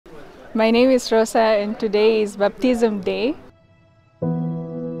My name is Rosa and today is baptism day.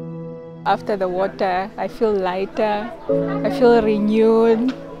 After the water, I feel lighter, I feel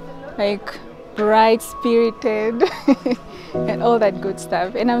renewed, like bright spirited and all that good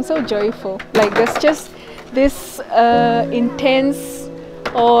stuff. And I'm so joyful. Like there's just this intense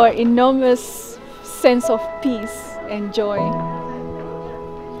or enormous sense of peace and joy.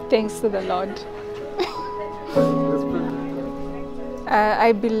 Thanks to the Lord.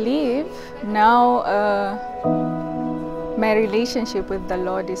 I believe now my relationship with the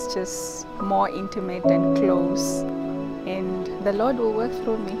Lord is just more intimate and close, and the Lord will work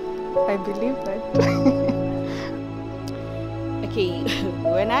through me. I believe that. Okay,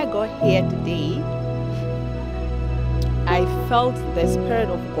 when I got here today, I felt the Spirit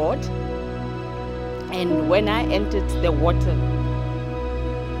of God, and when I entered the water,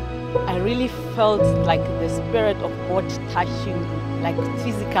 I really felt like the Spirit of God touching me, like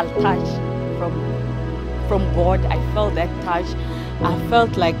physical touch from God. I felt that touch. I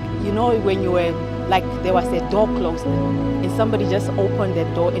felt like, you know, when you were, like there was a door closed and somebody just opened the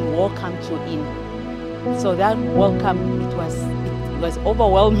door and welcomed you in. So that welcome, it was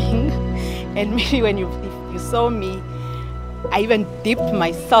overwhelming. And maybe when if you saw me, I even dipped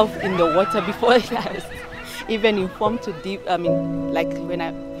myself in the water before I was even informed to dip. I mean, like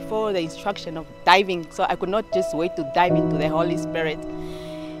before the instruction of diving, so I could not just wait to dive into the Holy Spirit.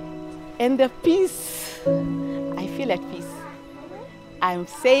 And the peace, I feel at peace. I'm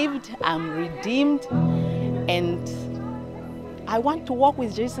saved, I'm redeemed, and I want to walk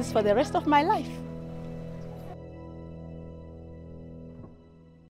with Jesus for the rest of my life.